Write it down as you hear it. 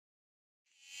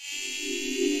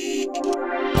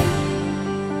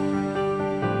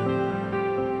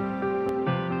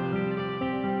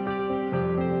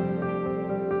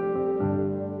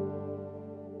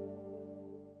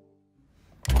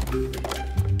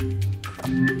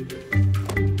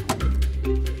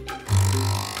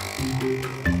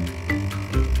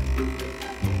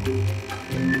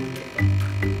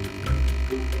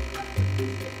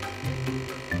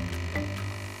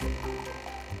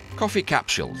Coffee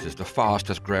capsules is the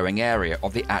fastest growing area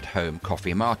of the at-home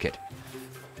coffee market.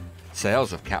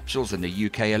 Sales of capsules in the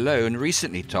UK alone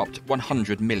recently topped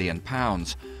 £100 million,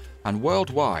 and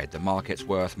worldwide the market's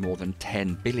worth more than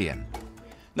 £10 billion.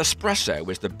 Nespresso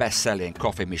is the best-selling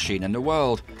coffee machine in the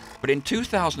world, but in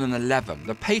 2011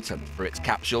 the patent for its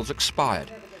capsules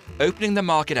expired, opening the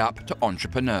market up to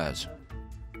entrepreneurs.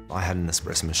 I had an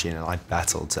Nespresso machine and I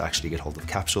battled to actually get hold of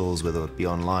capsules, whether it be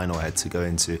online or I had to go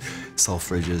into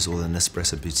Selfridges or the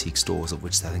Nespresso boutique stores, of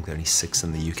which I think there are only 6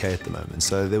 in the UK at the moment.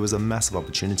 So there was a massive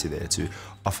opportunity there to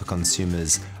offer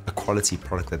consumers a quality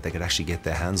product that they could actually get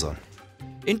their hands on.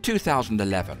 In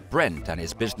 2011, Brent and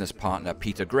his business partner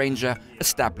Peter Granger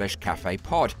established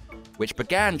Cafepod, which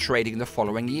began trading the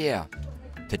following year.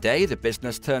 Today, the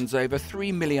business turns over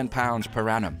 £3 million per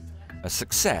annum, a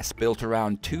success built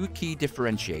around 2 key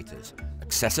differentiators: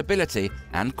 accessibility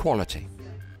and quality.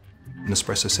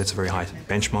 Nespresso sets a very high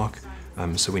benchmark,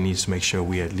 so we needed to make sure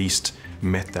we at least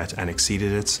met that and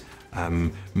exceeded it,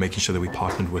 making sure that we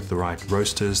partnered with the right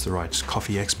roasters, the right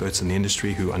coffee experts in the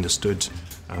industry who understood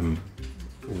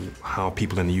how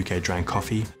people in the UK drank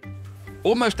coffee.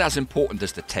 Almost as important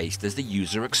as the taste is the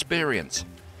user experience.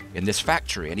 In this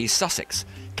factory in East Sussex,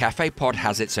 Cafepod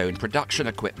has its own production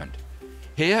equipment.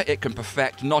 Here it can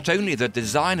perfect not only the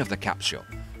design of the capsule,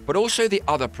 but also the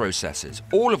other processes,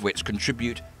 all of which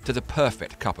contribute to the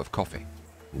perfect cup of coffee.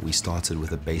 We started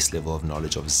with a base level of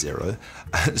knowledge of 0,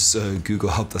 so Google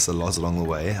helped us a lot along the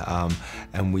way,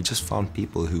 and we just found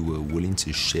people who were willing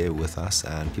to share with us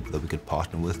and people that we could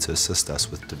partner with to assist us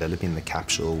with developing the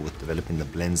capsule, with developing the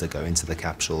blends that go into the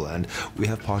capsule, and we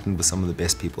have partnered with some of the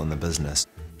best people in the business.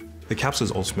 The capsule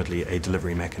is ultimately a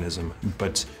delivery mechanism,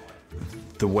 but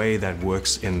the way that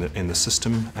works in the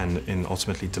system and in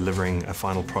ultimately delivering a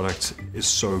final product is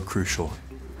so crucial.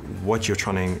 What you're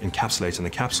trying to encapsulate in the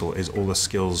capsule is all the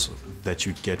skills that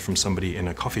you'd get from somebody in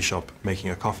a coffee shop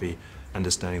making a coffee,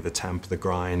 understanding the temp, the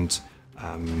grind,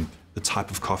 the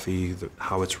type of coffee,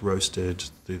 how it's roasted,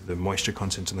 the moisture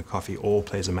content in the coffee, all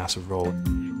plays a massive role.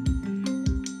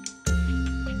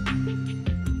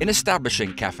 In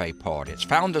establishing Cafepod, its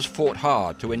founders fought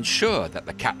hard to ensure that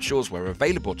the capsules were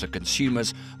available to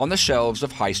consumers on the shelves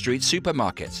of high street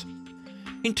supermarkets.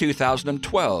 In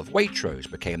 2012,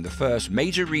 Waitrose became the first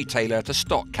major retailer to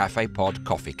stock Cafepod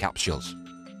coffee capsules.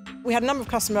 We had a number of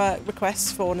customer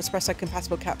requests for Nespresso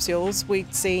compatible capsules.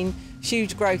 We'd seen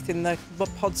huge growth in the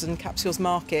pods and capsules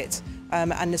market,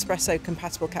 and Nespresso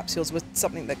compatible capsules was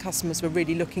something that customers were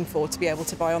really looking for to be able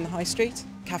to buy on the high street.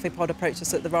 Cafepod approached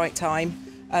us at the right time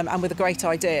and with a great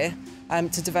idea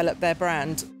to develop their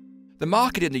brand. The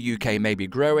market in the UK may be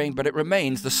growing, but it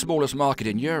remains the smallest market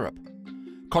in Europe.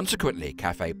 Consequently,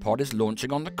 Cafepod is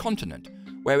launching on the continent,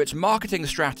 where its marketing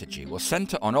strategy will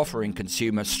centre on offering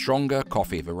consumers stronger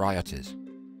coffee varieties.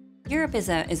 Europe is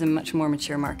a much more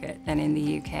mature market than in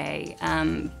the UK,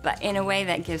 but in a way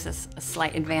that gives us a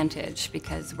slight advantage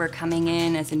because we're coming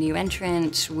in as a new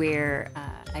entrant, we're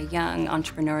a young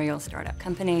entrepreneurial startup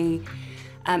company,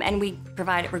 and we're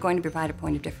going to provide a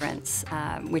point of difference,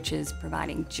 which is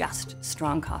providing just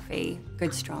strong coffee,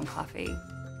 good strong coffee.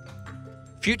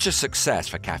 Future success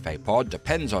for Cafepod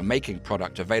depends on making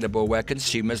product available where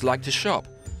consumers like to shop,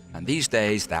 and these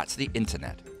days that's the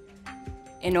internet.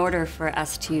 In order for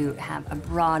us to have a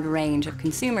broad range of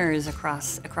consumers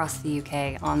across the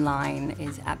UK, online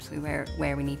is absolutely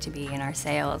where we need to be, and our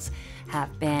sales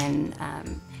have been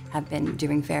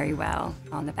doing very well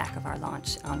on the back of our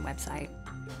launch on website.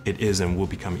 It is and will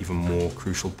become even more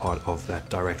crucial part of that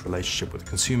direct relationship with the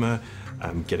consumer,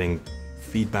 getting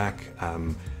feedback,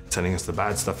 telling us the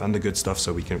bad stuff and the good stuff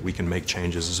so we can make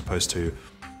changes as opposed to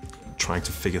trying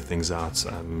to figure things out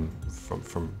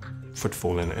from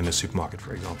footfall in a supermarket,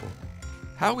 for example.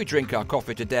 How we drink our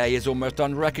coffee today is almost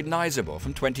unrecognisable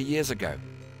from 20 years ago.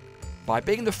 By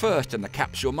being the first in the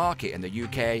capsule market in the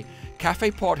UK,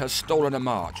 Cafepod has stolen a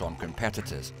march on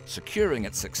competitors, securing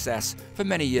its success for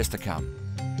many years to come.